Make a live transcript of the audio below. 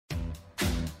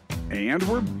And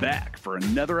we're back for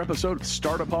another episode of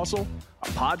Startup Hustle, a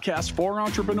podcast for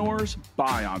entrepreneurs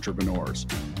by entrepreneurs.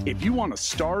 If you want to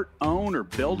start, own, or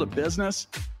build a business,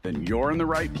 then you're in the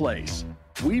right place.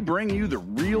 We bring you the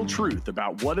real truth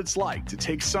about what it's like to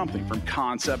take something from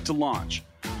concept to launch.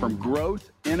 From growth,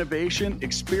 innovation,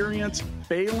 experience,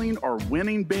 failing, or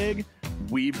winning big,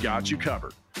 we've got you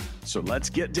covered. So let's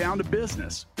get down to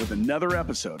business with another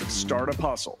episode of Startup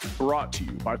Hustle, brought to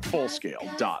you by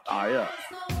Fullscale.io.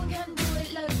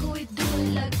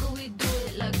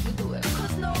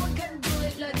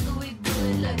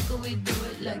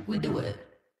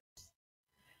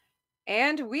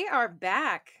 And we are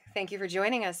back. Thank you for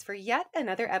joining us for yet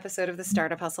another episode of the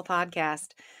Startup Hustle podcast.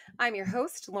 I'm your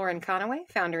host, Lauren Conaway,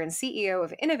 founder and CEO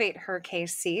of Innovate Her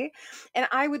KC. And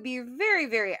I would be very,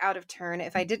 very out of turn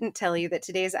if I didn't tell you that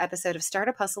today's episode of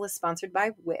Startup Hustle is sponsored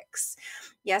by Wix.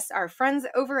 Yes, our friends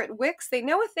over at Wix, they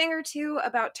know a thing or two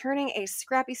about turning a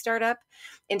scrappy startup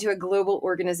into a global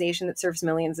organization that serves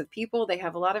millions of people. They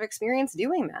have a lot of experience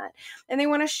doing that. And they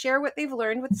want to share what they've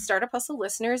learned with Startup Hustle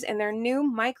listeners in their new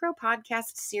micro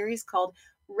podcast series called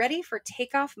Ready for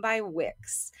Takeoff by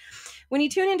Wix. When you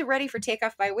tune into Ready for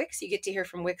Takeoff by Wix, you get to hear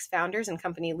from Wix founders and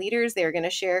company leaders. They are going to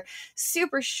share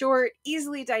super short,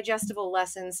 easily digestible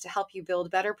lessons to help you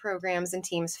build better programs and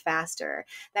teams faster.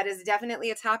 That is definitely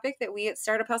a topic that we at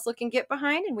Startup Hustle can get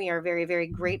behind, and we are very, very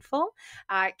grateful.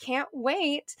 Can't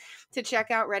wait to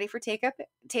check out Ready for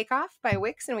Takeoff by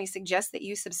Wix, and we suggest that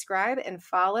you subscribe and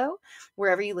follow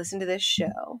wherever you listen to this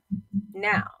show.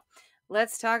 Now,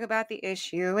 let's talk about the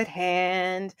issue at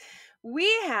hand.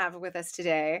 We have with us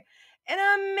today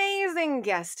an amazing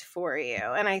guest for you.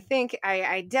 And I think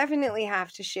I definitely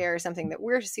have to share something that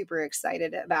we're super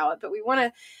excited about. But we want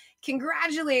to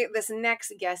congratulate this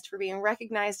next guest for being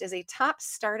recognized as a top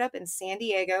startup in San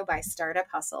Diego by Startup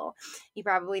Hustle. You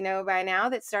probably know by now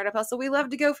that Startup Hustle, we love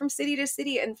to go from city to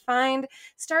city and find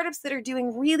startups that are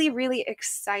doing really, really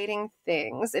exciting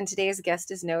things. And today's guest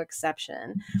is no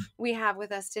exception. We have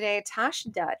with us today Tosh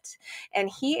Dutt, and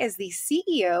he is the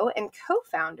CEO and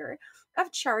co-founder of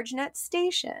ChargeNet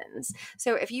Stations.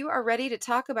 So if you are ready to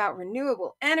talk about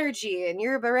renewable energy and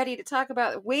you're ready to talk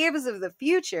about waves of the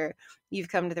future, you've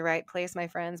come to the right place, my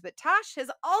friends. But Tosh has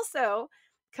also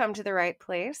come to the right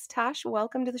place. Tosh,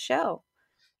 welcome to the show.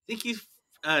 Thank you.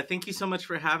 Thank you so much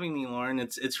for having me, Lauren.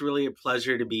 It's really a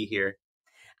pleasure to be here.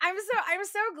 I'm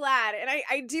so glad. And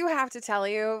I do have to tell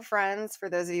you, friends, for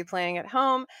those of you playing at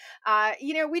home,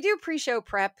 we do pre-show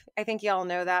prep. I think y'all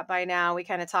know that by now. We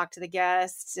kind of talk to the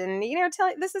guests and,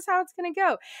 tell this is how it's going to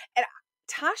go. And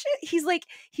Tasha,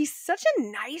 he's such a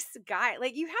nice guy.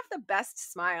 Like, you have the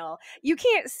best smile. You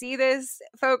can't see this,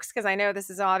 folks, because I know this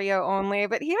is audio only,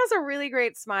 but he has a really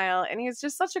great smile and he's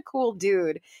just such a cool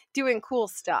dude doing cool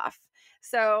stuff.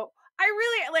 So I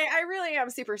really am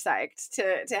super psyched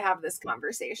to have this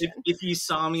conversation. If you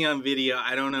saw me on video,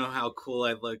 I don't know how cool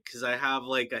I'd look because I have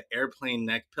like an airplane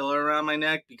neck pillow around my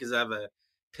neck because I have a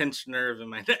pinched nerve in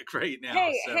my neck right now.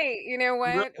 Hey, you know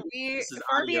what?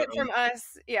 Far be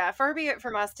it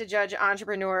from us to judge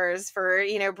entrepreneurs for,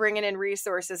 bringing in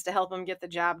resources to help them get the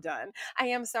job done. I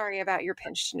am sorry about your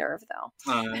pinched nerve, though.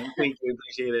 Thank you.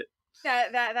 Appreciate it.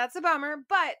 That's a bummer,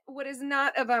 but what is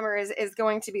not a bummer is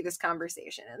going to be this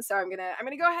conversation. And so I'm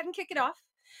gonna go ahead and kick it off,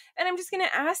 and I'm just gonna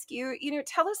ask you,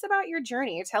 tell us about your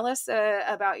journey. Tell us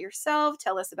about yourself.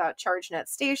 Tell us about ChargeNet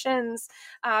Stations.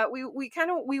 We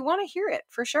want to hear it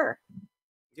for sure.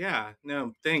 Yeah,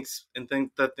 no, thanks, and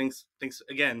thanks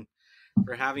again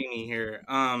for having me here.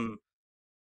 I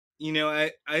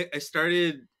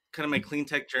started kind of my clean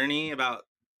tech journey about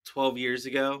 12 years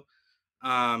ago.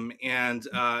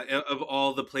 Of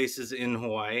all the places in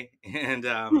Hawaii, and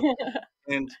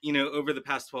over the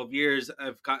past 12 years,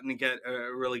 I've gotten to get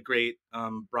a really great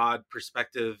broad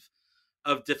perspective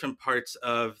of different parts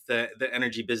of the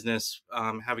energy business,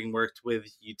 having worked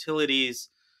with utilities,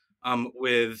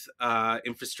 with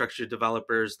infrastructure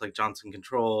developers like Johnson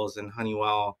Controls and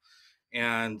Honeywell,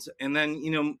 and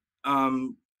then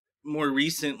more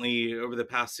recently over the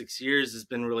past 6 years has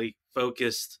been really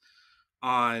focused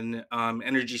on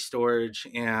energy storage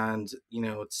and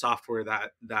software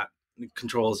that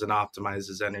controls and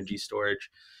optimizes energy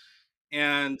storage,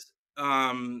 and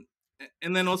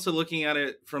then also looking at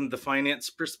it from the finance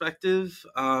perspective,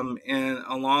 and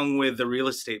along with the real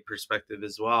estate perspective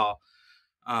as well.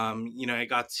 I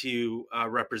got to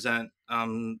represent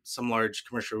some large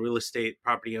commercial real estate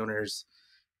property owners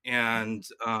and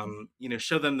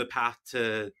show them the path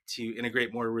to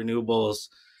integrate more renewables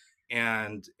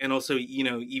and also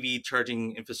EV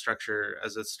charging infrastructure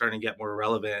as it's starting to get more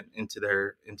relevant into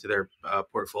their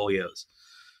portfolios.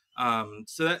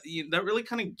 So that really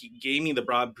kind of gave me the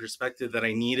broad perspective that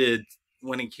I needed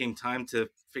when it came time to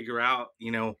figure out,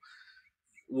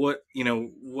 what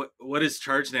is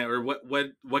ChargeNet, or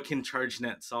what can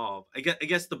ChargeNet solve. I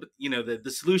guess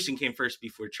the solution came first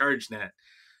before ChargeNet,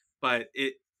 but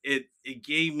it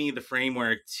gave me the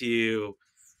framework to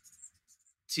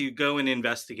go and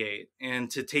investigate, and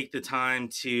to take the time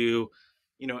to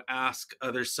ask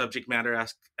other subject matter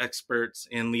experts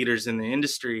and leaders in the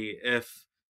industry if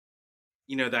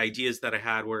the ideas that I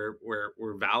had were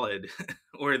valid,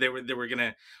 or they were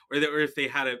gonna, or if they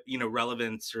had a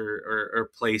relevance or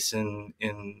place in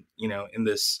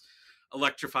this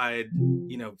electrified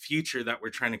future that we're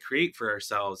trying to create for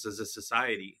ourselves as a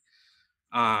society.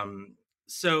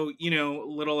 So a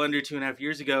little under 2.5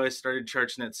 years ago, I started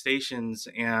ChargeNet Stations,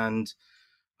 and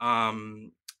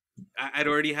I'd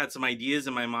already had some ideas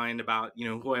in my mind about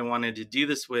who I wanted to do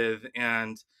this with.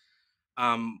 And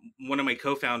one of my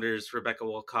co-founders, Rebecca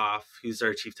Wolkoff, who's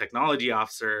our chief technology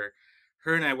officer,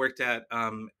 her and I worked at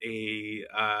a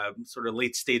sort of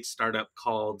late stage startup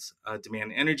called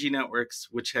Demand Energy Networks,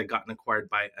 which had gotten acquired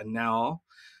by Enel,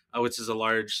 which is a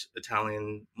large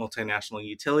Italian multinational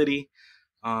utility.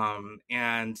 The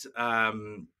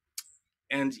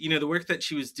work that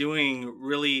she was doing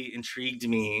really intrigued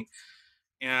me.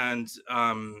 And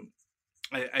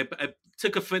I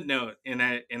took a footnote, and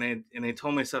I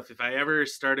told myself, if I ever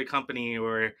start a company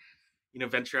or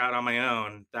venture out on my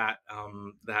own, that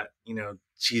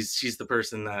she's the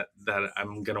person that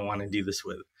I'm gonna want to do this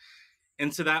with.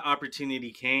 And so that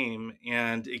opportunity came,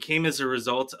 and it came as a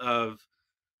result of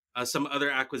some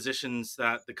other acquisitions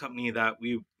that the company that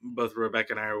we both,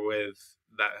 Rebecca and I, are with,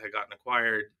 that had gotten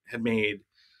acquired, had made.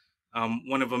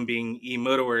 One of them being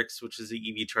eMotorworks, which is the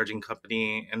EV charging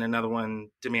company, and another one,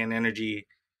 Demand Energy,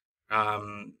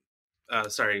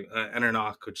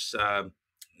 Enernoc, which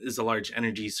is a large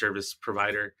energy service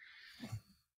provider.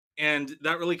 And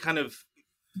that really kind of,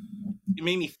 it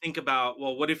made me think about,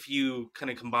 well, what if you kind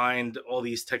of combined all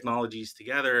these technologies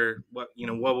together? What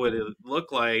would it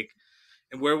look like,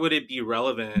 and where would it be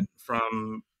relevant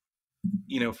from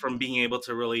being able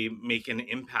to really make an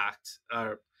impact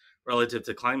relative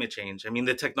to climate change? I mean,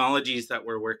 the technologies that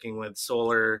we're working with,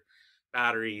 solar,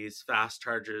 batteries, fast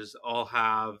chargers, all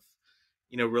have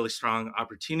really strong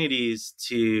opportunities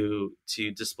to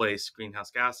displace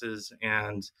greenhouse gases.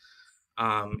 And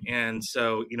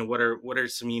so what are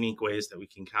some unique ways that we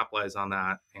can capitalize on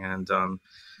that, and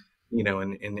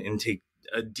and take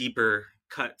a deeper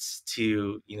cuts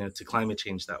to climate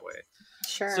change that way.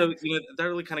 Sure. So that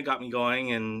really kind of got me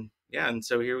going, and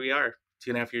so here we are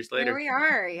 2.5 years later. Here we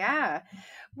are. Yeah.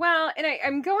 Well,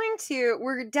 and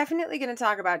we're definitely going to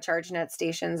talk about ChargeNet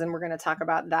Stations, and we're going to talk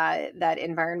about that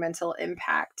environmental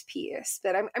impact piece.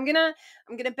 But I'm going to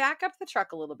back up the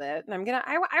truck a little bit, and I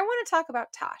want to talk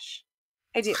about Tosh.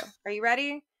 I do. Are you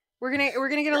ready? We're going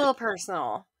to get a little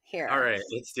personal here. All right,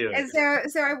 let's do it. And so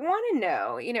I want to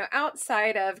know,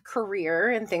 outside of career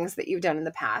and things that you've done in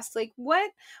the past, like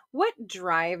what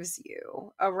drives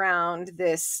you around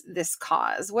this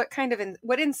cause?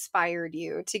 What inspired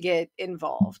you to get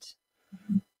involved?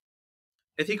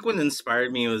 I think what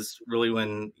inspired me was really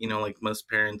when, like most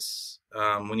parents,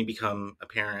 when you become a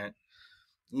parent,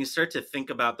 you start to think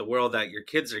about the world that your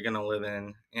kids are going to live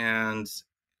in. And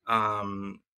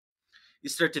you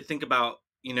start to think about,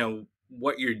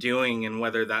 what you're doing and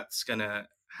whether that's going to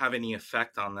have any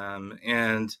effect on them.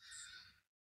 And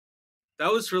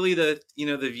that was really the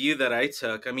view that I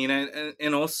took. I mean,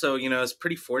 and also, I was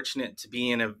pretty fortunate to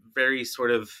be in a very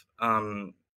sort of a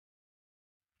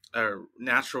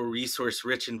natural resource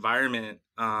rich environment.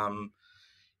 When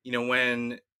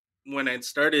I'd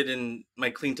started in my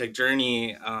clean tech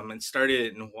journey, and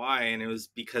started in Hawaii, and it was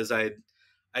because I'd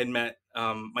met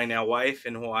my now wife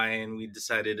in Hawaii, and we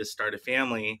decided to start a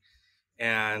family.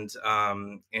 And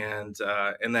then,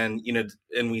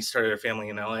 and we started a family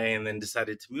in LA, and then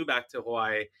decided to move back to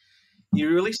Hawaii.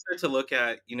 You really start to look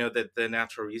at, the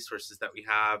natural resources that we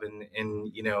have, and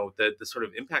the sort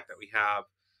of impact that we have.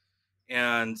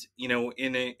 And,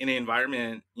 in an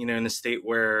environment, in a state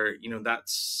where,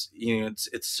 that's,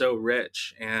 it's so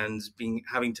rich, and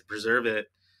having to preserve it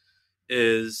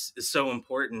is so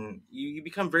important. You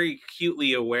become very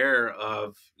acutely aware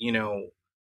of,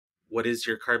 what is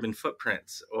your carbon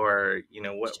footprint, or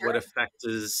what effect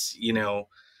is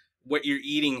what you're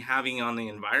eating having on the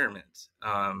environment.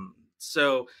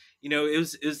 So it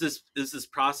was this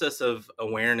process of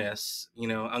awareness,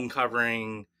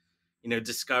 uncovering,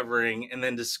 discovering, and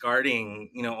then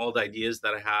discarding all the ideas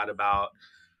that I had about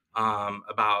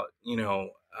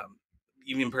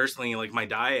even personally, like my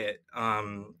diet,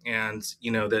 and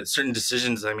that certain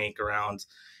decisions I make around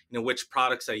which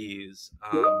products I use.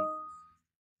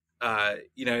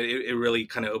 It really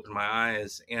kind of opened my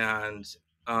eyes, and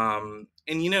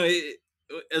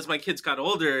as my kids got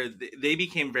older, they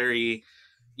became very,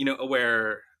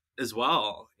 aware as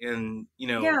well, and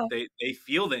Yeah. they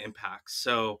feel the impacts.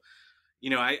 So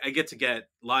I get to get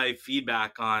live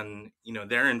feedback on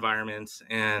their environments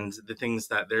and the things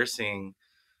that they're seeing,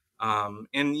 and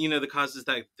the causes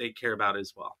that they care about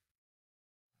as well.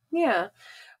 Yeah.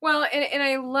 Well, and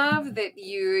I love that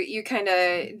you kind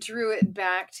of drew it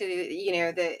back to,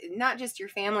 the not just your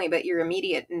family, but your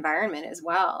immediate environment as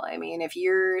well. I mean, if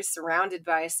you're surrounded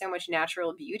by so much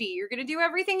natural beauty, you're going to do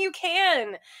everything you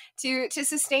can to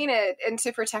sustain it and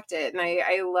to protect it. And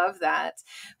I love that.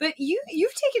 But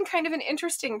you've taken kind of an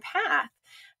interesting path.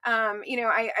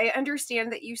 I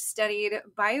understand that you studied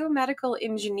biomedical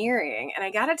engineering, and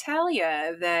I got to tell you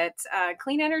that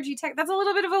clean energy tech, that's a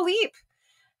little bit of a leap.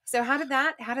 So how did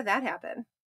that happen?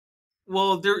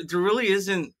 Well, there really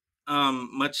isn't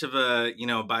much of a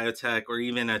biotech or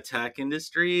even a tech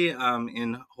industry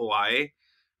in Hawaii,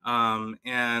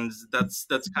 and that's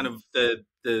kind of the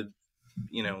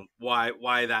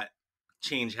why that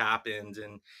change happened.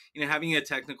 And having a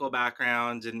technical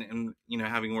background, and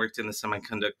having worked in the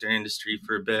semiconductor industry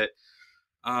for a bit,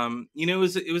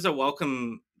 it was a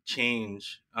welcome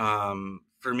change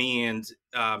for me. And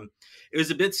it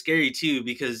was a bit scary too,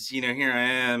 because here I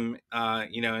am,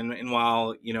 and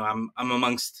while I'm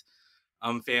amongst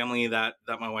family that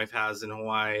my wife has in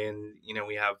Hawaii, and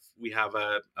we have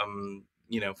a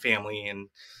family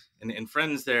and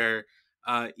friends there.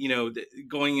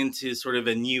 Going into sort of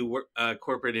a new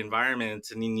corporate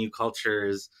environment and a new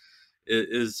culture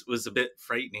was a bit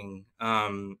frightening.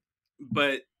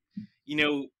 But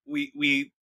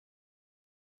we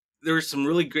there's some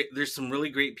really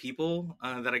great people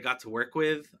that I got to work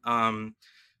with,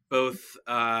 both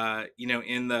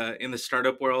in the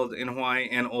startup world in Hawaii,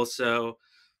 and also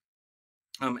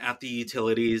at the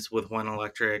utilities with One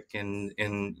Electric, and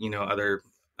other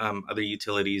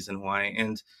utilities in Hawaii.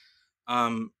 And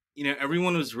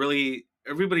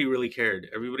everybody really cared.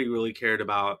 Everybody really cared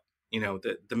about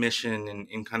the mission,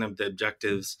 and kind of the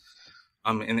objectives,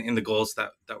 and the goals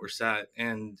that were set.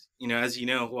 And as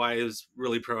Hawaii is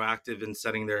really proactive in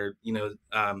setting their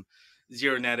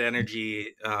zero net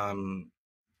energy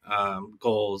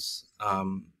goals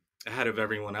ahead of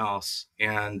everyone else.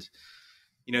 And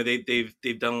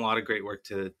they've done a lot of great work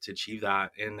to achieve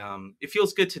that. And it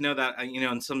feels good to know that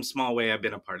in some small way I've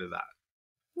been a part of that.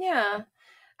 Yeah.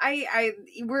 I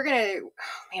we're gonna oh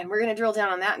man, we're gonna drill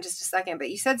down on that in just a second. But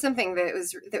you said something that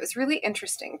was really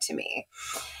interesting to me.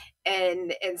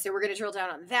 And so we're gonna drill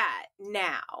down on that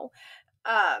now.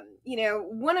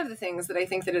 One of the things that I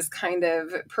think that is kind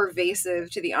of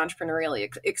pervasive to the entrepreneurial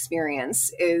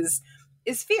experience is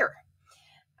fear.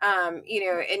 And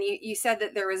you said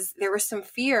that there was some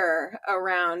fear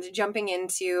around jumping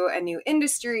into a new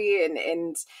industry,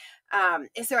 and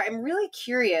so I'm really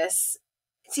curious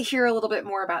to hear a little bit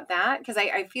more about that, because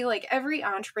I feel like every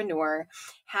entrepreneur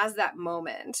has that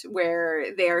moment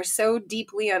where they are so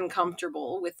deeply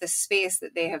uncomfortable with the space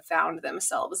that they have found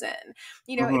themselves in.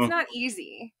 It's not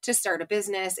easy to start a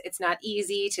business. It's not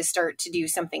easy to start to do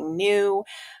something new.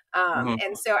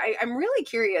 And so I'm really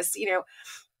curious,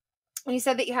 you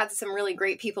said that you had some really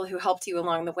great people who helped you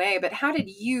along the way, but how did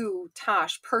you,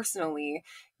 Tosh, personally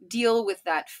deal with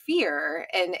that fear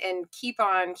and keep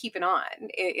on keeping on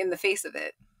in the face of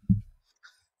it?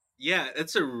 Yeah,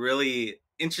 that's a really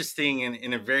interesting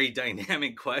and a very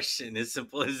dynamic question, as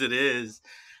simple as it is.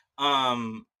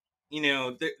 There's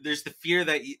the fear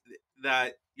that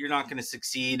you're not going to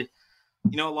succeed.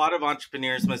 A lot of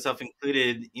entrepreneurs, myself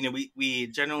included, we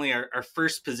generally, our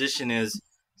first position is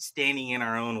standing in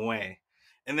our own way.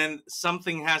 And then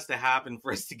something has to happen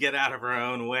for us to get out of our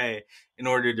own way in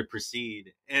order to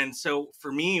proceed. And so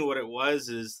for me, what it was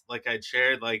is, like I'd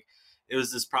shared, like it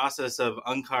was this process of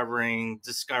uncovering,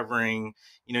 discovering,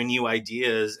 new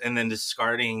ideas, and then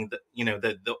discarding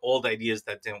the old ideas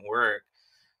that didn't work,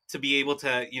 to be able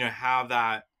to, have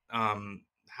that,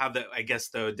 I guess,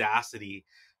 the audacity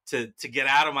to get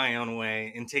out of my own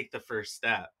way and take the first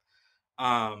step.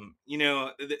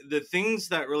 The things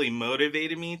that really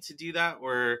motivated me to do that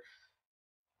were,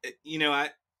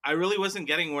 I really wasn't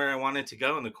getting where I wanted to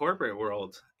go in the corporate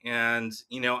world. And,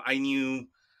 I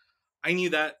knew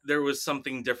that there was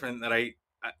something different, that I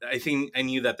think I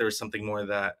knew that there was something more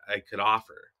that I could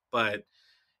offer. But,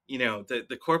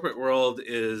 the corporate world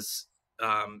is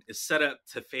set up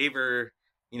to favor,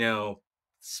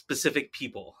 specific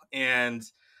people. And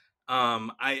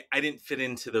I didn't fit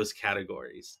into those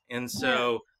categories. And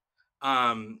so,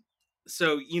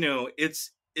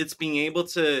 it's it's being able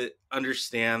to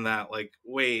understand that, like,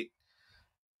 wait,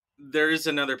 there is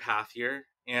another path here,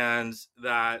 and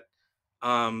that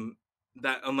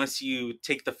that unless you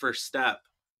take the first step,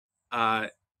 uh,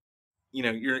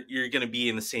 you're going to be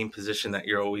in the same position that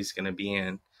you're always going to be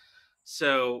in.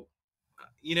 So,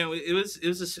 it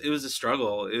was a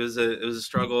struggle. It was a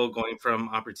struggle going from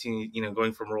opportunity,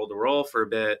 going from role to role for a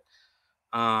bit.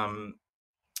 Um,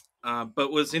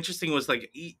 but what's interesting was,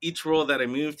 like, each role that I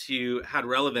moved to had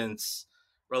relevance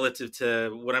relative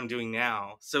to what I'm doing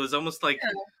now. So it was almost like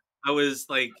I was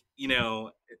like,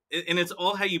 and it's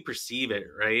all how you perceive it,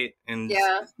 right? And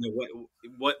Yeah.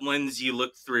 what lens you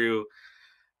look through,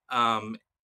 um,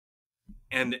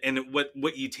 and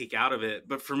what you take out of it.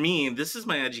 But for me, this is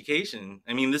my education.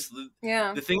 I mean,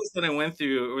 Yeah. the things that I went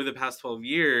through over the past 12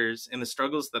 years and the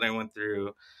struggles that I went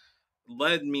through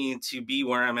led me to be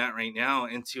where I'm at right now,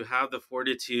 and to have the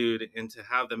fortitude and to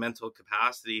have the mental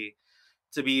capacity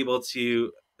to be able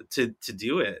to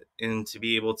do it, and to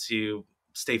be able to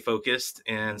stay focused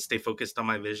on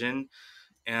my vision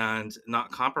and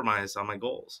not compromise on my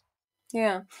goals.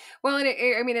 Yeah. Well,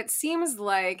 I mean, it seems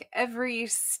like every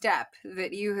step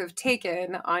that you have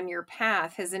taken on your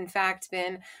path has, in fact,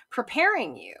 been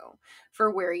preparing you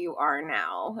for where you are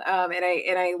now.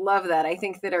 And I love that. I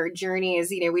think that our journey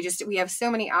is, we have so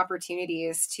many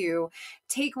opportunities to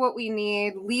take what we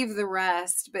need, leave the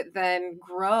rest, but then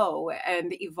grow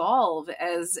and evolve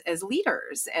as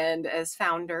leaders and as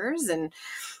founders and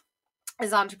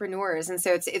as entrepreneurs. And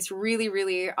so it's really,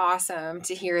 really awesome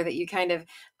to hear that you kind of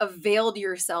availed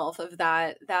yourself of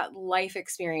that life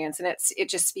experience, and it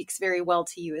just speaks very well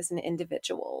to you as an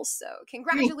individual. So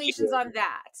congratulations on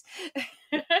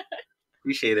that.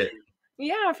 Appreciate it.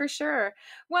 Yeah, for sure.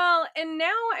 Well, and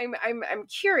now I'm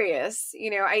curious.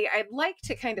 I'd like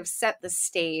to kind of set the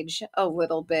stage a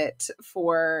little bit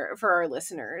for our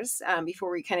listeners,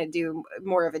 before we kind of do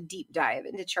more of a deep dive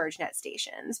into ChargeNet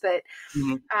stations. But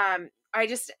Mhm.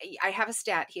 I have a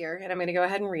stat here, and I'm going to go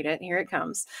ahead and read it. Here it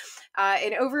comes.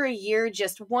 In over a year,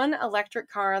 just one electric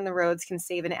car on the roads can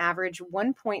save an average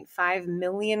 1.5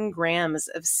 million grams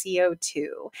of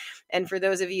CO2. And for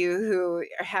those of you who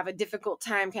have a difficult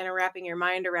time kind of wrapping your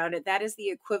mind around it, that is the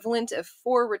equivalent of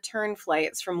 4 return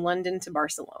flights from London to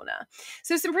Barcelona.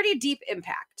 So some pretty deep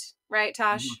impact, right,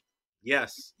 Tosh?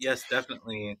 Yes,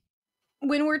 definitely.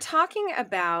 When we're talking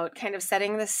about kind of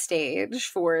setting the stage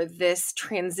for this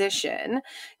transition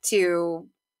to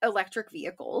electric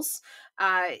vehicles,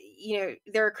 there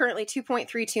are currently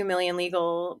 2.32 million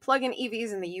legal plug-in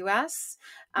EVs in the US.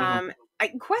 I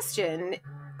question,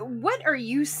 what are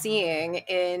you seeing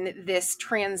in this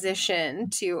transition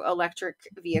to electric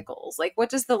vehicles? Like,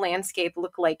 what does the landscape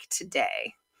look like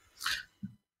today?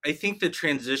 I think the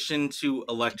transition to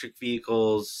electric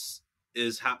vehicles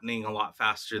is happening a lot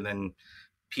faster than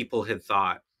people had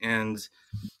thought, and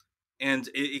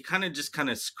it kind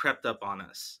of crept up on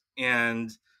us. And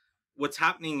what's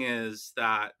happening is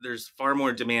that there's far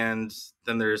more demand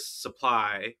than there's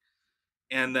supply,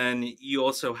 and then you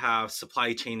also have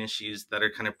supply chain issues that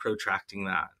are kind of protracting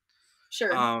that.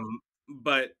 Sure.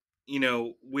 But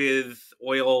with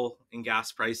oil and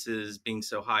gas prices being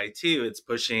so high too, it's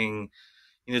pushing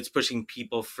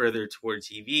people further towards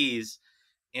EVs.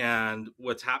 And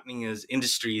what's happening is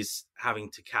industries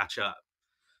having to catch up.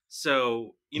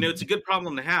 So, it's a good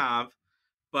problem to have,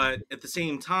 but at the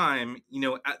same time,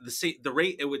 at the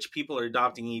rate at which people are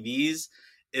adopting EVs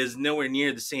is nowhere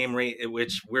near the same rate at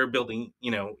which we're building,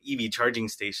 EV charging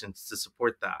stations to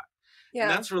support that. And Yeah.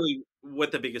 that's really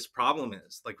what the biggest problem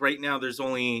is. Like right now, there's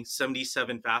only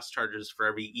 77 fast chargers for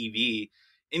every EV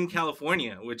in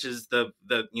California, which is the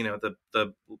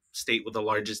state with the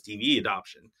largest EV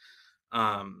adoption.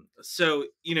 So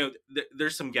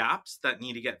there's some gaps that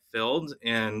need to get filled,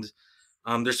 and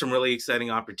there's some really exciting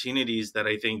opportunities that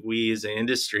I think we as an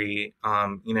industry,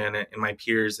 and my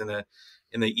peers in the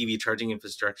EV charging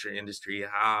infrastructure industry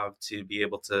have to be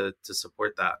able to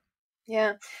support that.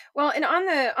 Yeah. Well, and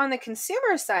on the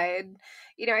consumer side,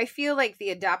 I feel like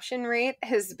the adoption rate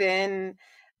has been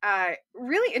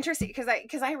really interesting,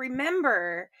 because I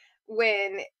remember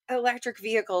when electric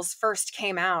vehicles first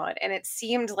came out, and it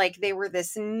seemed like they were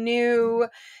this new,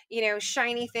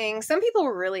 shiny thing. Some people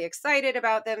were really excited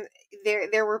about them.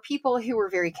 There were people who were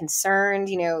very concerned,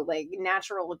 like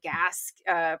natural gas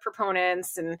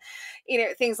proponents, and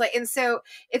things like. And so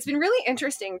it's been really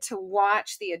interesting to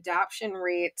watch the adoption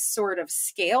rate sort of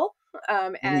scale,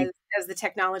 as the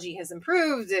technology has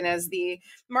improved and as the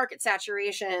market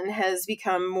saturation has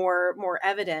become more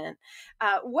evident.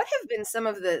 What have been some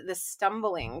of the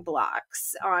stumbling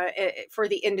blocks for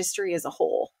the industry as a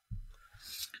whole?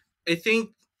 I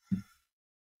think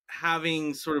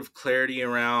having sort of clarity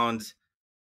around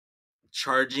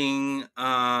charging,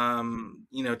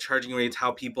 charging rates,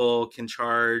 how people can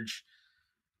charge.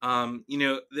 There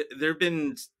have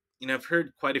been, I've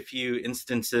heard quite a few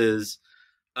instances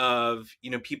of,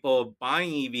 people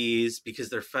buying EVs because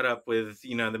they're fed up with,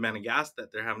 the amount of gas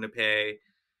that they're having to pay,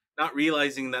 not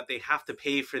realizing that they have to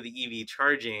pay for the EV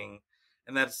charging,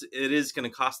 and it is going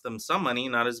to cost them some money,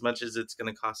 not as much as it's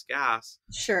going to cost gas.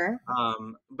 Sure.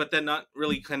 But then not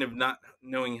really kind of not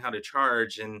knowing how to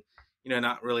charge, and,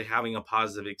 not really having a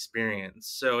positive experience.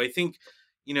 So I think,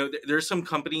 there's some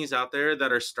companies out there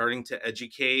that are starting to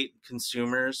educate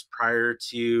consumers prior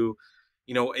to,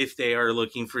 if they are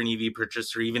looking for an EV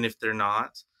purchase, or even if they're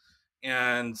not,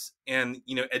 and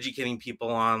educating people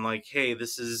on, like, hey,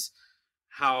 this is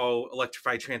how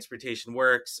electrified transportation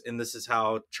works, and this is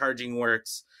how charging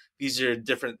works. These are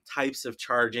different types of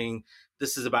charging.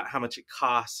 This is about how much it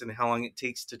costs and how long it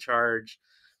takes to charge.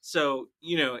 So,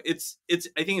 it's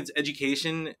I think it's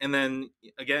education, and then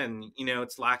again,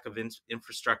 it's lack of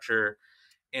infrastructure,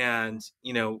 and,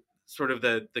 sort of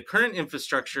the current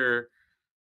infrastructure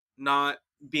not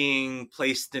being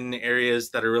placed in areas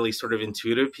that are really sort of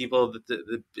intuitive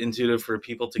intuitive for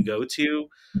people to go to,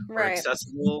 or Right.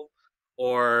 accessible,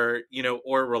 or,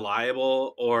 or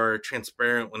reliable, or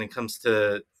transparent when it comes to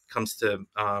the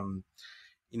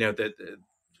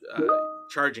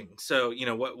charging. So,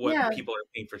 what Yeah. people are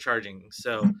paying for charging.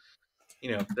 So,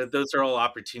 those are all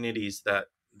opportunities that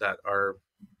are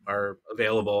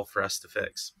available for us to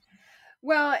fix.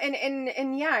 Well,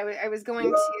 and yeah, I was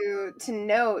going to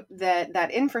note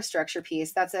that infrastructure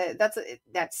piece,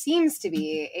 that seems to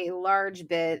be a large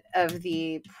bit of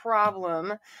the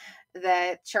problem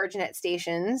that ChargeNet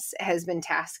Stations has been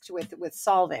tasked with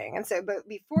solving. And so, but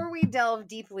before we delve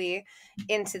deeply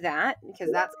into that, because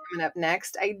that's coming up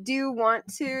next, I do want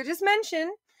to just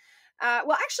mention.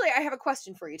 Well, actually, I have a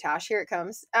question for you, Tosh. Here it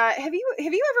comes. Have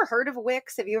you ever heard of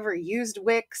Wix? Have you ever used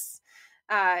Wix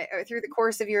through the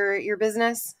course of your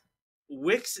business?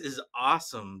 Wix is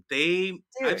awesome. Dude,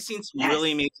 I've seen some yes.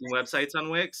 really amazing websites on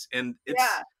Wix, and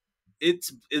Yeah.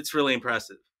 it's really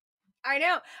impressive. I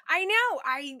know.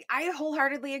 I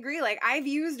wholeheartedly agree. Like, I've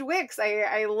used Wix.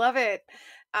 I love it.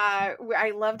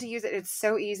 I love to use it. It's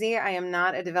so easy. I am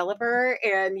not a developer,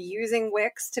 and using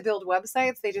Wix to build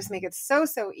websites, they just make it so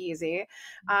easy.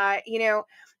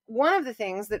 One of the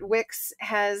things that Wix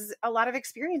has a lot of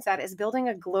experience at is building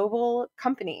a global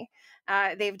company.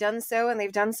 They've done so, and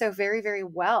they've done so very, very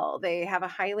well. They have a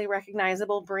highly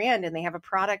recognizable brand, and they have a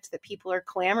product that people are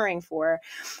clamoring for.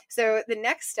 So the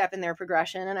next step in their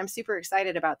progression, and I'm super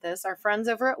excited about this, our friends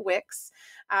over at Wix,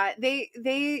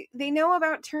 they know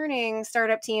about turning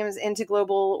startup teams into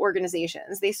global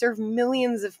organizations. They serve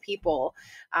millions of people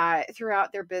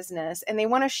throughout their business, and they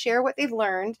want to share what they've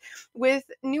learned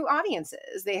with new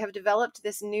audiences. They have developed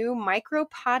this new micro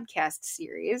podcast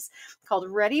series called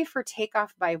Ready for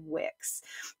Takeoff by Wix.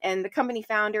 And the company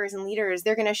founders and leaders,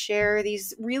 they're going to share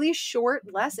these really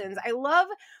short lessons. I love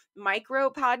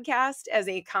micro podcast as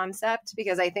a concept,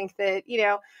 because I think that,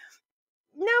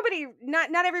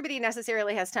 not everybody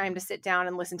necessarily has time to sit down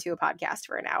and listen to a podcast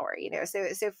for an hour,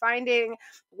 so finding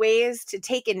ways to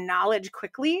take in knowledge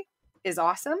quickly is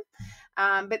awesome.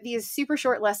 But these super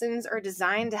short lessons are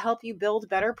designed to help you build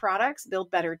better products, build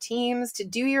better teams, to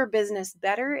do your business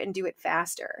better and do it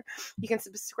faster. You can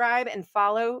subscribe and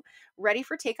follow Ready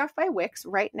for Takeoff by Wix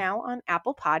right now on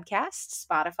Apple Podcasts,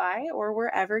 Spotify, or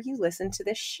wherever you listen to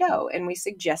this show. And we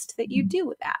suggest that you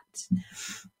do that.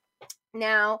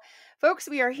 Now, folks,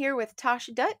 we are here with Tosh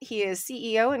Dutt. He is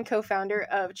CEO and co-founder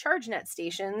of ChargeNet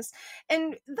Stations.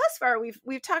 And thus far,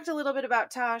 we've talked a little bit about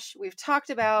Tosh. We've talked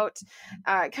about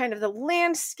kind of the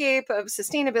landscape of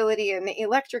sustainability and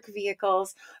electric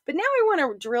vehicles. But now I want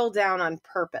to drill down on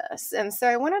purpose. And so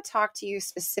I want to talk to you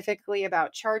specifically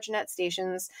about ChargeNet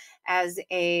Stations as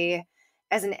an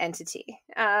entity.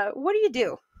 What do you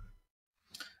do?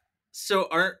 So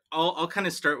I'll kind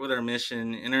of start with our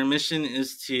mission, and our mission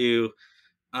is to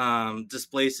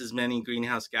displace as many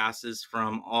greenhouse gases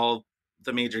from all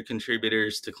the major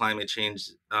contributors to climate change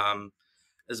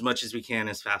as much as we can,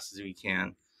 as fast as we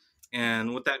can.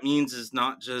 And what that means is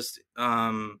not just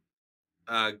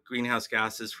greenhouse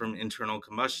gases from internal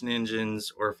combustion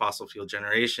engines or fossil fuel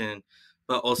generation,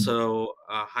 but also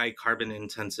high carbon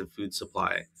intensive food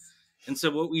supply. And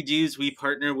so what we do is we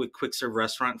partner with quick serve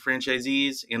restaurant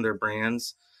franchisees and their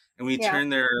brands, and we turn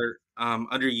their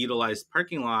underutilized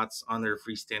parking lots on their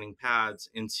freestanding pads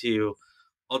into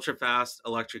ultra-fast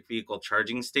electric vehicle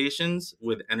charging stations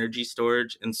with energy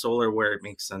storage and solar where it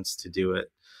makes sense to do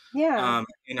it. Yeah.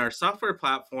 And our software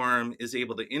platform is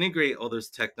able to integrate all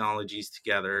those technologies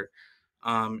together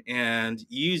and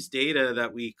use data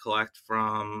that we collect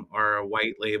from our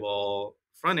white label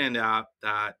front end app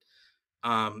that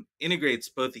integrates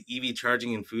both the EV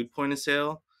charging and food point of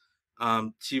sale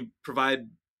to provide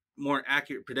more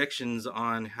accurate predictions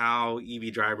on how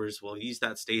EV drivers will use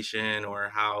that station, or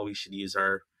how we should use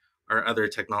our other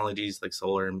technologies like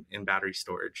solar and battery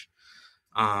storage.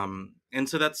 And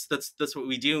so that's what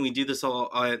we do, and we do this all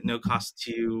at no cost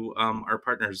to our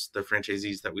partners, the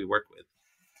franchisees that we work with.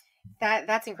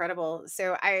 That's incredible.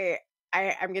 So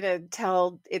I'm gonna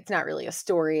tell, it's not really a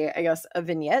story, I guess, a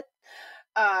vignette.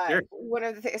 Sure. One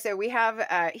of the things, so we have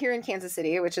here in Kansas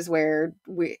City, which is where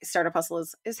Startup Hustle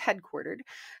is headquartered.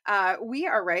 We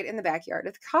are right in the backyard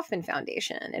of the Kauffman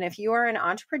Foundation, and if you are an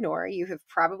entrepreneur, you have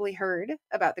probably heard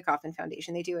about the Kauffman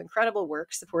Foundation. They do incredible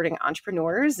work supporting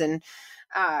entrepreneurs, and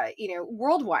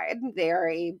worldwide. They are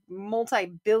a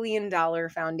multi-billion-dollar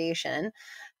foundation.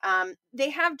 They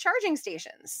have charging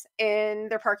stations in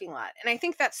their parking lot, and I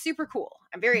think that's super cool.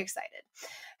 I'm very excited.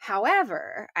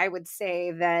 However, I would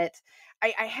say that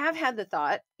I have had the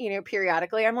thought,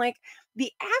 periodically, I'm like,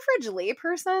 the average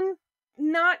layperson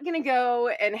not going to go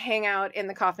and hang out in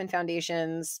the Kauffman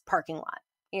Foundation's parking lot.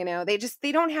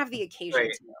 They don't have the occasion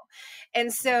Right. to.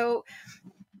 And so,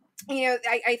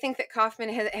 I think that Kauffman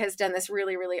has done this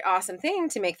really, really awesome thing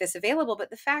to make this available. But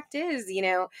the fact is,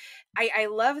 I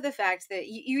love the fact that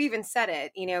you even said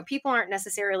it, people aren't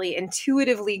necessarily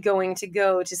intuitively going to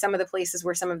go to some of the places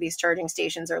where some of these charging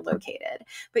stations are located.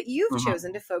 But you've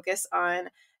chosen to focus on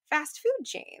fast food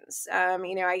chains.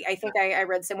 I think I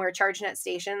read somewhere ChargeNet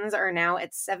stations are now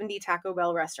at 70 Taco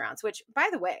Bell restaurants, which, by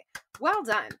the way, well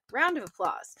done. Round of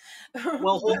applause.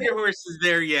 Well, hold your horses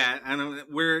there yet. And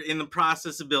we're in the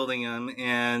process of building them,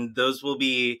 and those will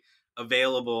be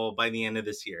available by the end of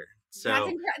this year.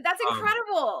 So that's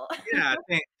incredible. Yeah,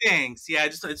 thanks. Yeah, I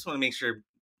just want to make sure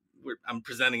I'm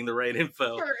presenting the right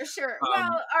info. Sure.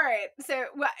 Well, all right. So,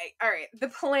 all right. The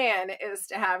plan is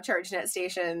to have ChargeNet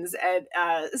stations at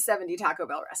 70 Taco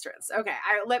Bell restaurants. Okay.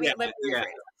 Let me rephrase.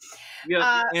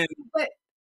 Yeah. But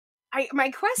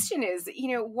my question is,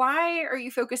 why are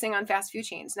you focusing on fast food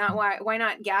chains? Not why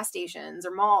not gas stations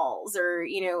or malls or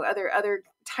other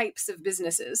types of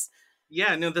businesses?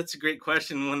 Yeah, no, that's a great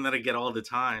question, one that I get all the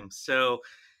time. So,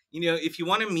 if you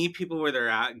want to meet people where they're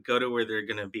at, go to where they're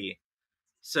going to be.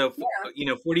 So,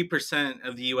 40%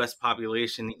 of the U.S.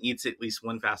 population eats at least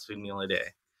one fast food meal a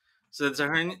day. So that's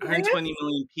 120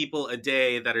 million people a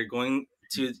day that are going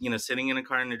to, sitting in a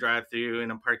car in a drive-through in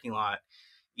a parking lot,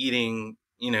 eating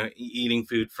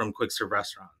food from quick serve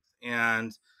restaurants.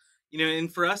 And,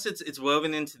 and for us, it's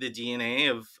woven into the DNA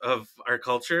of our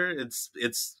culture.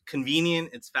 It's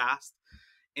convenient, it's fast.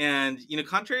 And,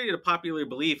 contrary to popular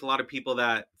belief, a lot of people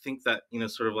that think that,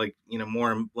 sort of like,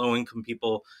 more low income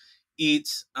people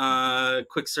eat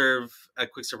quick serve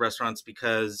at quick serve restaurants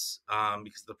because of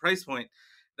the price point.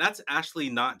 That's actually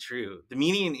not true. The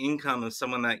median income of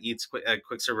someone that eats at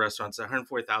quick serve restaurants is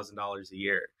 $104,000 a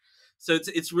year. So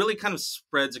it's really kind of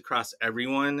spreads across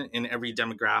everyone in every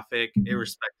demographic,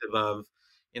 irrespective of,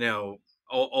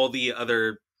 all the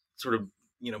other sort of,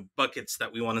 buckets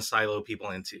that we want to silo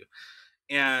people into.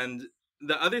 And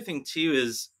the other thing too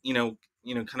is,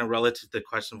 kind of relative to the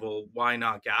question, well, why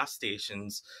not gas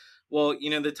stations? Well,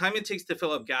 the time it takes to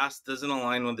fill up gas doesn't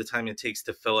align with the time it takes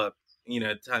to fill up,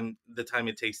 the time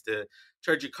it takes to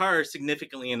charge your car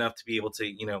significantly enough to be able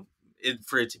to,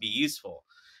 for it to be useful.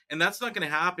 And that's not going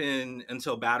to happen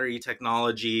until battery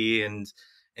technology and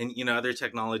other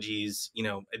technologies,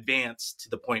 advance to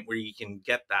the point where you can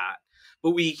get that.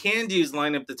 But what you can do is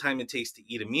line up the time it takes to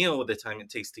eat a meal with the time it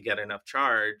takes to get enough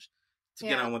charge to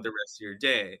get on with the rest of your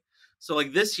day. So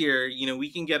like this year, we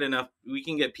can get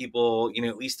people,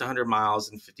 at least 100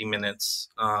 miles in 50 minutes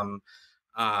for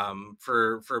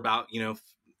about,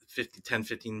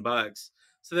 $15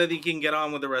 so that they can get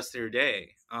on with the rest of their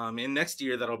day. And next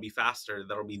year, that'll be faster.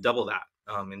 That'll be double that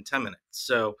in 10 minutes.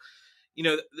 So,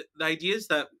 the idea is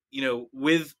that,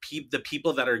 with the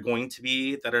people that are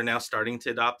now starting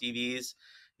to adopt EVs,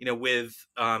 with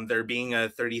there being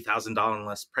a $30,000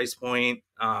 less price point,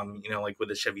 like with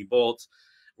the Chevy Bolt,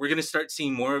 we're going to start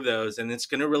seeing more of those, and it's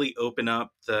going to really open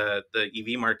up the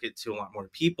EV market to a lot more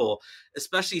people,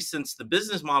 especially since the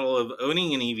business model of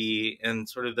owning an EV and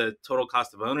sort of the total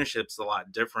cost of ownership is a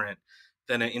lot different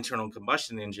than an internal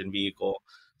combustion engine vehicle.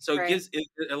 So it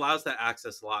allows that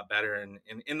access a lot better, and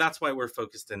that's why we're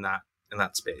focused in that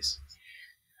space.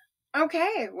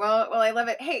 Okay, well, I love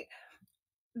it. Hey,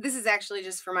 this is actually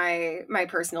just for my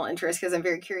personal interest because I'm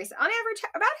very curious. On average,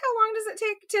 about how long does it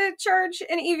take to charge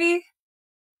an EV?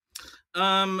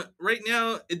 Right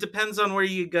now, it depends on where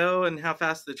you go and how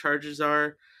fast the chargers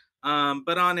are.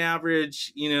 But on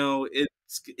average,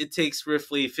 it takes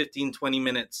roughly 15-20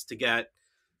 minutes to get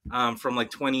from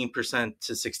like 20%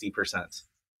 to 60%.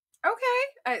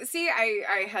 Okay. See,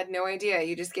 I had no idea.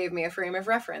 You just gave me a frame of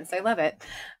reference. I love it.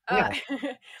 Yeah.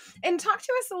 And talk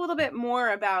to us a little bit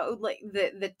more about like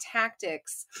the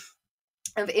tactics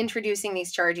of introducing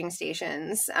these charging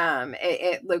stations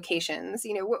at locations.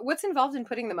 What's involved in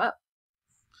putting them up?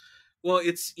 Well,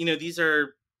 these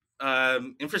are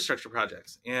infrastructure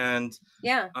projects, and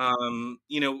Yeah.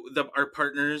 our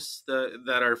partners,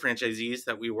 that are franchisees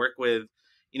that we work with,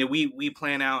 we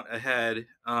plan out ahead,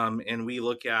 and we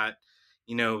look at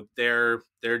their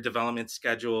development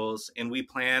schedules, and we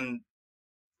plan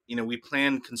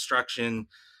construction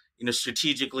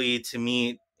strategically to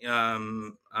meet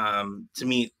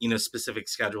specific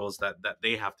schedules that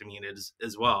they have to meet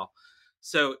as well.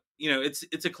 So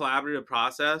it's a collaborative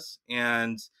process,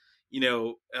 and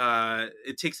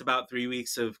it takes about 3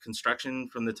 weeks of construction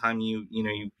from the time you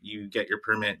get your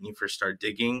permit and you first start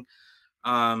digging.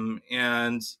 And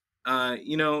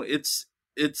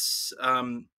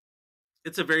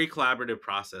it's a very collaborative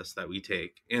process that we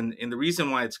take, and the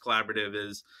reason why it's collaborative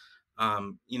is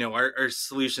our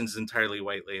solution's entirely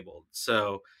white labeled.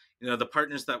 So the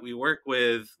partners that we work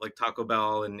with, like Taco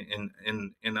Bell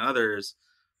and others,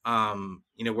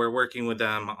 we're working with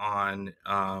them on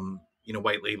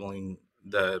white labeling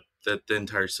the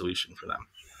entire solution for them.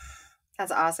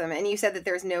 That's awesome. And you said that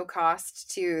there's no cost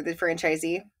to the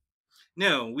franchisee?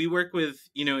 No, we work with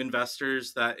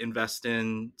investors that invest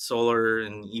in solar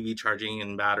and EV charging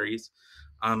and batteries,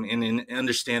 and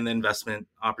understand the investment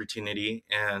opportunity,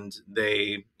 and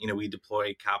we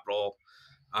deploy capital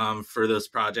for those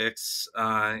projects,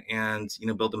 and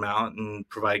build them out and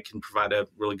can provide a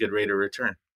really good rate of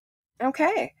return.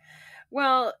 Okay.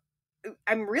 Well,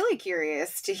 I'm really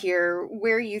curious to hear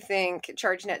where you think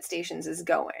ChargeNet Stations is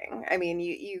going. I mean,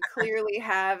 you clearly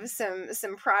have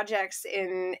some projects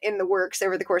in the works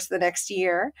over the course of the next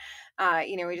year.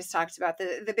 We just talked about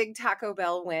the big Taco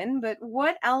Bell win, but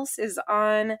what else is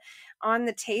on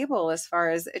the table as far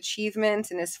as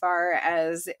achievement and as far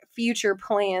as future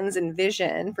plans and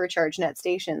vision for ChargeNet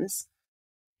Stations?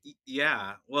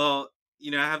 Yeah, well,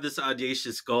 I have this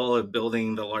audacious goal of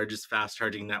building the largest fast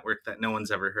charging network that no one's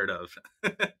ever heard of.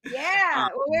 Yeah.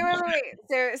 Well, wait.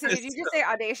 So did you just say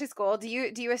audacious goal? Do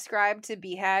you ascribe to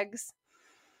BHAGs?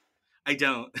 I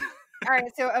don't. All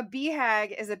right. So a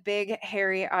BHAG is a big,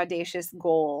 hairy, audacious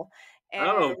goal, and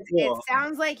Oh, it cool.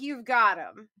 sounds like you've got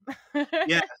them.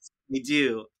 Yes, we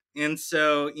do. And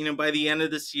so, by the end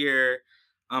of this year,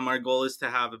 our goal is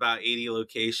to have about 80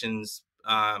 locations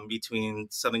between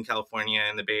Southern California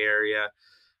and the Bay Area.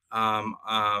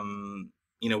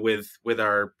 With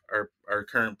our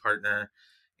current partner,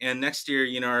 and next year,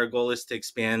 our goal is to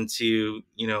expand to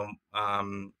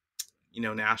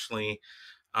nationally,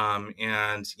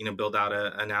 and build out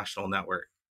a national network.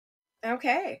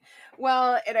 Okay.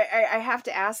 Well, and I have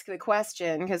to ask the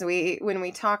question because when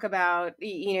we talk about,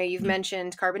 you've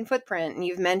mentioned carbon footprint and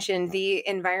you've mentioned the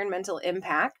environmental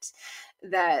impact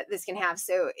that this can have.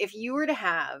 So if you were to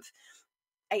have,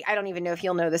 I don't even know if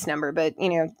you'll know this number, but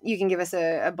you can give us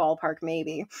a ballpark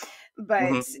maybe.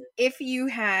 But if you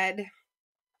had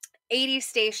 80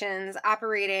 stations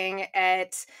operating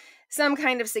at some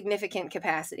kind of significant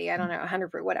capacity, I don't know,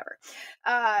 100, whatever,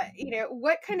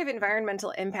 what kind of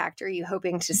environmental impact are you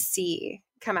hoping to see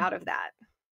come out of that?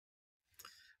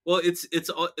 Well, it's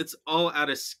all at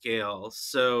a scale.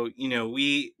 So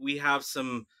we have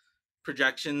some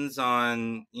projections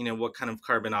on what kind of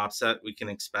carbon offset we can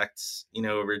expect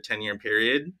over a 10-year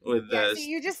period with this. So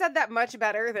you just said that much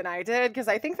better than I did, because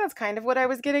I think that's kind of what I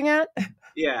was getting at.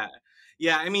 Yeah.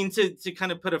 I mean, to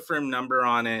kind of put a firm number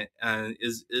on it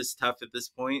is tough at this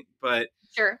point, but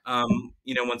sure.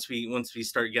 Once we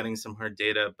start getting some hard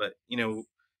data, but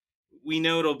we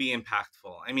know it'll be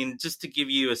impactful. I mean, just to give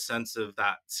you a sense of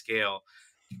that scale,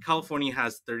 California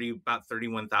has about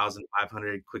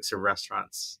 31,500 quick serve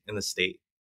restaurants in the state.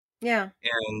 Yeah.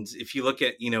 And if you look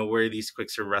at, where these quick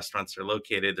serve restaurants are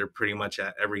located, they're pretty much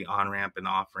at every on-ramp and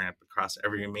off-ramp across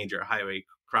every major highway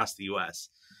across the US.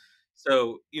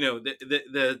 So,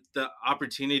 the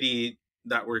opportunity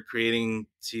that we're creating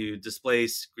to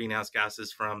displace greenhouse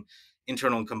gases from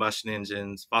internal combustion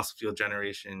engines, fossil fuel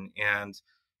generation, and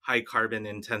high carbon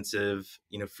intensive,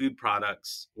 food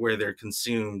products where they're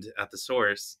consumed at the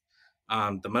source,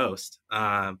 the most,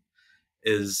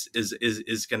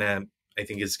 is gonna, I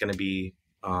think is gonna be,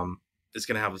 is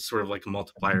gonna have a sort of like a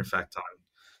multiplier effect on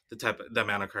the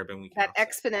amount of carbon we can That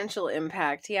offset. exponential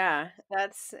impact. Yeah,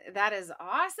 that is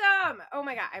awesome. Oh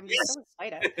my God, I'm Yes. so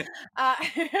excited. Uh,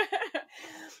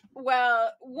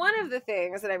 well, one of the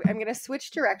things that I'm going to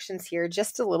switch directions here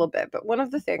just a little bit, but one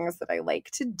of the things that I like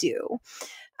to do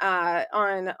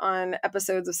on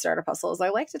episodes of Startup Hustle is I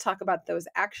like to talk about those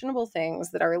actionable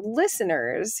things that our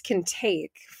listeners can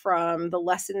take from the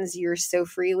lessons you're so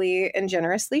freely and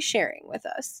generously sharing with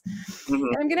us. Mhm.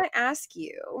 And I'm going to ask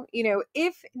you,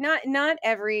 if not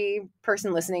every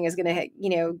person listening is going to,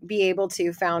 be able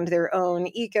to found their own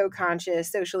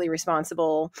eco-conscious, socially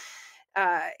responsible,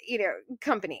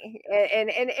 company,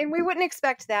 and we wouldn't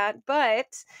expect that.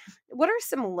 But what are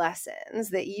some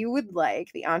lessons that you would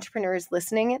like the entrepreneurs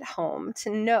listening at home to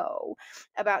know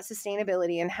about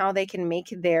sustainability and how they can make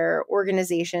their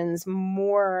organizations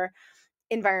more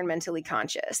environmentally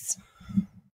conscious?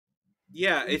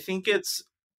 Yeah, I think it's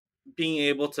being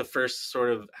able to first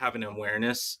sort of have an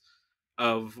awareness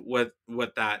of what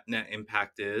that net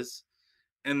impact is,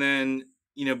 and then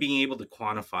being able to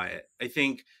quantify it. I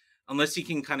think unless you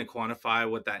can kind of quantify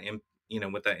what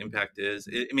what that impact is,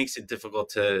 it makes it difficult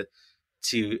to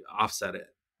offset it.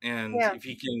 And Yeah. if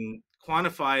you can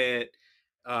quantify it,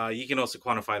 you can also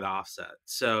quantify the offset.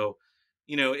 So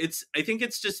I think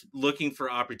it's just looking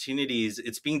for opportunities.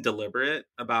 It's being deliberate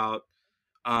about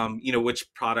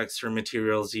which products or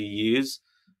materials you use,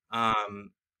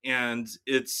 um, and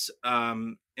it's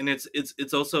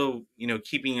also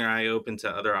keeping your eye open to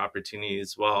other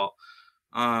opportunities as well.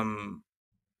 Um,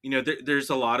 there's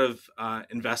a lot of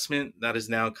investment that is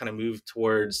now kind of moved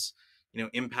towards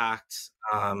impact,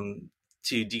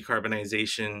 to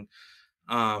decarbonization,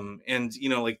 and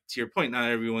like to your point, not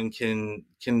everyone can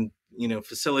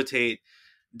facilitate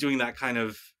doing that kind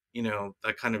of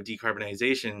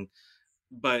decarbonization,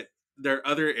 but there are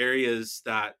other areas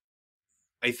that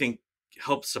I think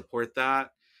help support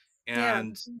that. Yeah.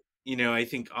 And I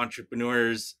think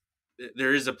entrepreneurs,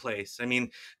 there is a place. I mean,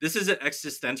 this is an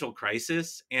existential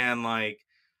crisis, and like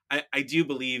I do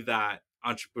believe that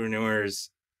entrepreneurs,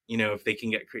 if they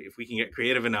can if we can get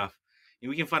creative enough,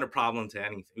 we can find a problem to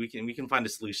anything. We can find a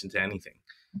solution to anything,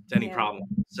 to any Yeah. problem.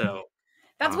 So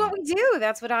That's what um we do.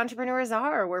 That's what entrepreneurs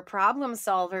are. We're problem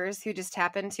solvers who just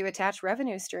happen to attach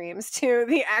revenue streams to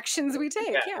the actions we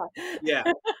take. yeah, yeah. Yeah.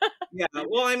 Yeah,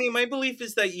 well, I mean, my belief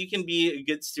is that you can be a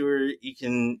good steward. You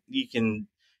can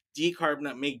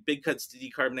decarbonize, make big cuts to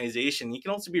decarbonization. You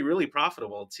can also be really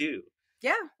profitable too.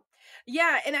 Yeah.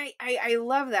 Yeah, and I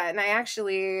love that, and I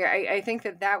think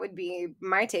that would be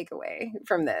my takeaway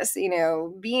from this.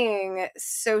 Being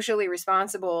socially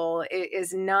responsible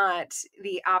is not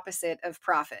the opposite of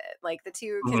profit. Like the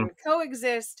two Mhm. can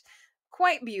coexist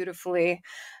quite beautifully.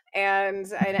 And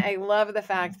I love the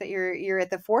fact that you're at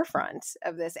the forefront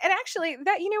of this. And actually,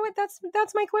 that, what,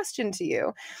 that's my question to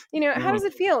you. How Mhm. does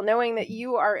it feel knowing that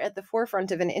you are at the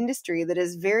forefront of an industry that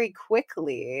is very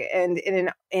quickly and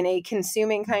in a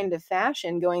consuming kind of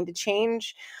fashion going to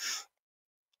change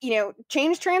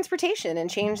transportation and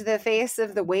change the face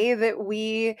of the way that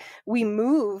we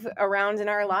move around in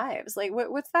our lives? Like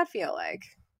what's that feel like?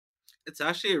 It's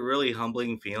actually a really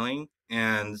humbling feeling,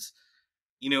 and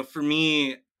for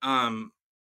me, our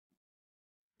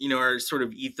sort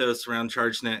of ethos around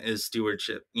ChargeNet is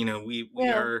stewardship. We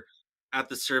Yeah. are at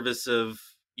the service of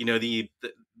the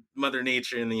Mother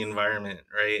Nature and the environment,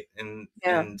 right?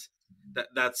 Yeah. And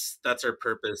that's our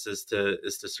purpose, is to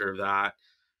serve that.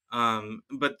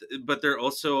 But there are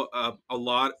also a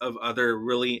lot of other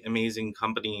really amazing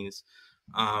companies,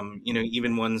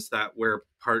 even ones that we're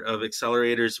part of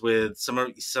accelerators with, some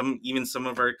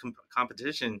of our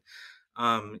competition,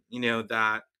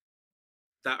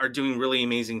 that are doing really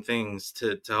amazing things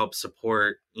to help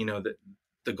support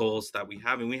the goals that we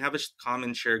have, and we have a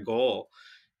common shared goal.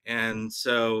 And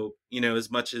so as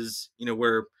much as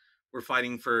we're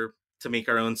fighting for to make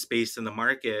our own space in the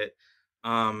market,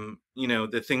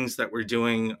 the things that we're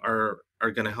doing are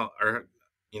going to help, are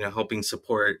helping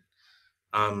support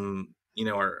our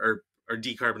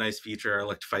decarbonized future, our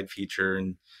electrified future.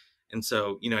 And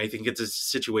so I think it's a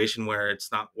situation where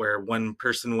it's not where one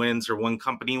person wins or one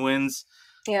company wins.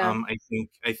 Yeah. I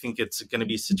think it's going to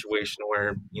be a situation where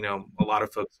a lot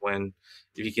of folks win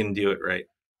if you can do it right.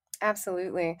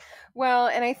 Absolutely. Well,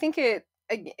 and I think it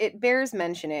bears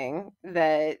mentioning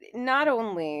that not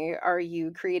only are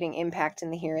you creating impact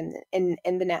in the here and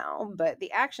in the now, but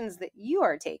the actions that you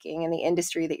are taking in the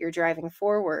industry that you're driving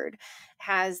forward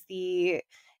has the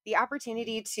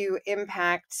opportunity to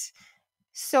impact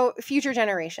future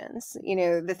generations.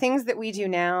 The things that we do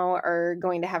now are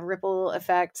going to have ripple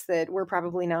effects that we're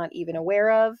probably not even aware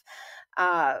of.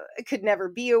 could never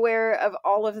be aware of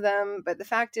all of them. But the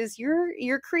fact is,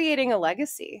 you're creating a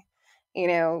legacy,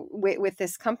 with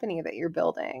this company that you're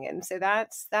building. And so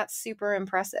that's super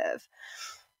impressive.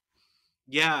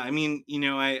 Yeah. I mean,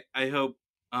 I hope,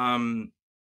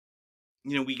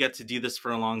 we get to do this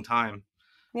for a long time.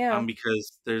 Yeah.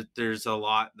 Because there's a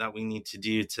lot that we need to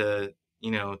do to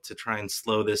try and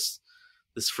slow this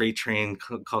freight train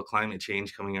called climate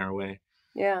change coming our way.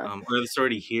 Yeah. Or it's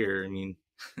already here. I mean.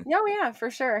 Oh yeah, for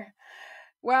sure.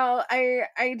 Well, I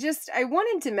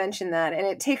wanted to mention that, and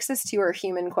it takes us to our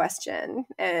human question.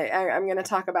 I'm going to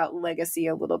talk about legacy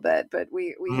a little bit, but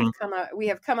we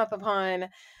have come up upon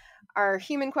our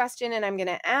human question, and I'm going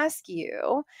to ask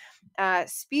you,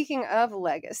 speaking of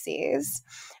legacies,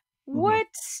 what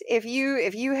if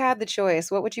you had the choice,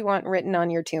 what would you want written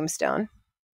on your tombstone?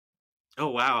 Oh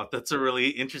wow, that's a really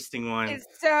interesting one.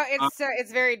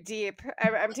 It's very deep.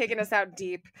 I'm taking us out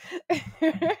deep.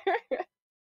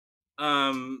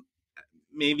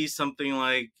 Maybe something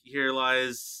like, here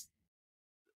lies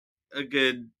a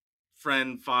good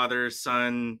friend, father,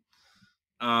 son,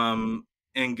 and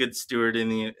good steward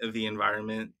of the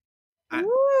environment. I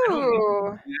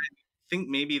think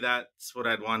maybe that's what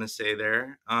I'd want to say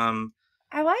there.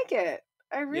 I like it.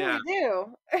 I really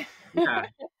do. Yeah.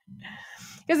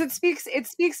 Because it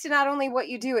speaks to not only what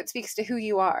you do, it speaks to who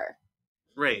you are.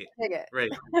 Right. Right.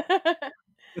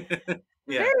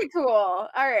 Yeah. Very cool. All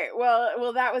right.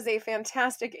 Well, that was a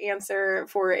fantastic answer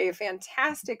for a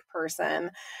fantastic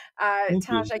person.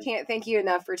 Tosh, I can't thank you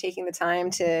enough for taking the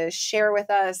time to share with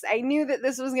us. I knew that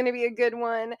this was going to be a good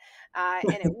one,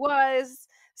 and it was.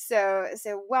 So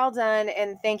well done.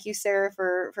 And thank you, sir,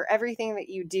 for everything that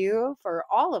you do for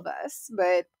all of us.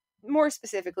 But more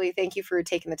specifically, thank you for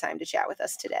taking the time to chat with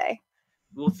us today.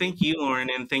 Well, thank you, Lauren.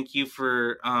 And thank you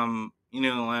for,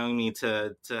 allowing me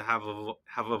to have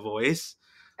a voice.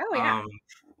 Oh, yeah.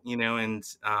 And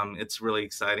it's really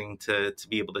exciting to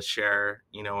be able to share,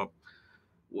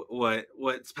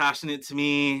 what's passionate to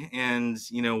me and,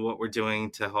 what we're doing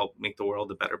to help make the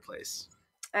world a better place.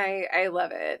 I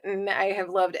love it. And I have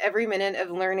loved every minute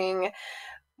of learning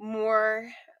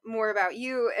more about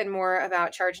you and more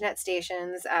about ChargeNet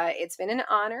stations. It's been an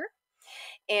honor.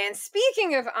 And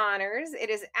speaking of honors, it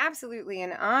is absolutely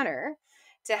an honor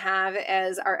to have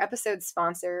as our episode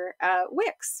sponsor,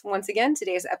 Wix. Once again,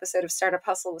 today's episode of Startup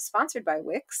Hustle was sponsored by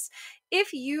Wix.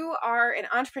 If you are an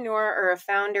entrepreneur or a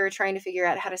founder trying to figure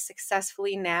out how to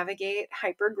successfully navigate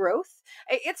hypergrowth,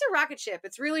 it's a rocket ship.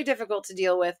 It's really difficult to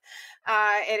deal with,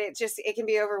 and it can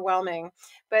be overwhelming.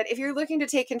 But if you're looking to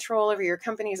take control over your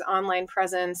company's online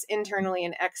presence internally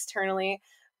and externally,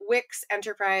 Wix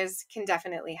Enterprise can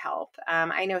definitely help.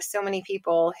 I know so many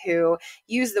people who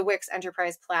use the Wix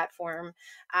Enterprise platform.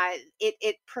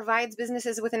 It provides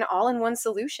businesses with an all-in-one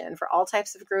solution for all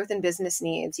types of growth and business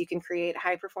needs. You can create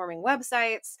high-performing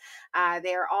websites.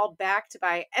 They are all backed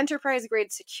by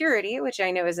enterprise-grade security, which I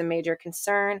know is a major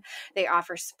concern. They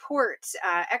offer support,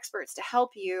 experts to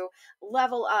help you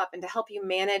level up and to help you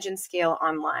manage and scale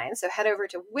online. So head over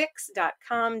to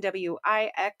wix.com,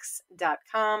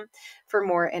 Wix.com, for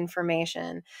more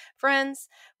information. Friends,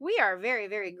 we are very,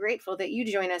 very grateful that you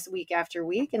join us week after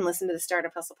week and listen to the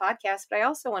Startup Hustle podcast, but I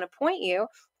also want to point you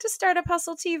to Startup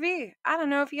Hustle TV. I don't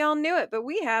know if y'all knew it, but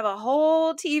we have a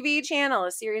whole TV channel,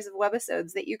 a series of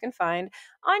webisodes that you can find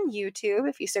on YouTube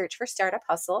if you search for Startup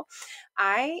Hustle.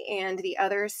 I and the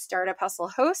other Startup Hustle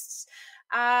hosts,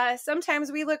 sometimes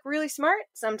we look really smart,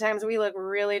 sometimes we look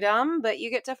really dumb, but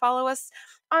you get to follow us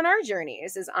on our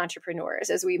journeys as entrepreneurs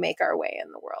as we make our way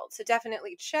in the world. So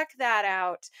definitely check that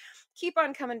out. Keep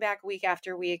on coming back week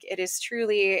after week. It is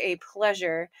truly a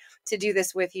pleasure to do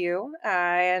this with you,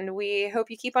 and we hope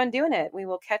you keep on doing it. We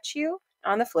will catch you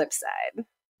on the flip side.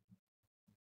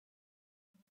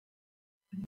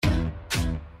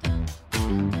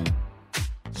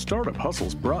 Startup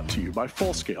Hustle's brought to you by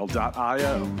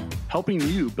Fullscale.io, helping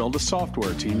you build a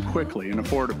software team quickly and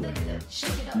affordably.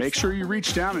 Make sure you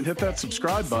reach down and hit that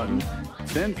subscribe button,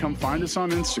 then come find us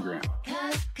on Instagram.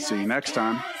 See you next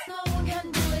time.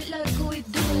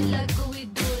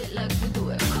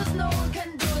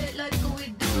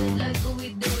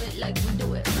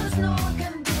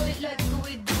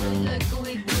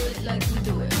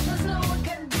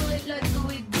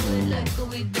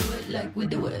 We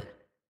do it.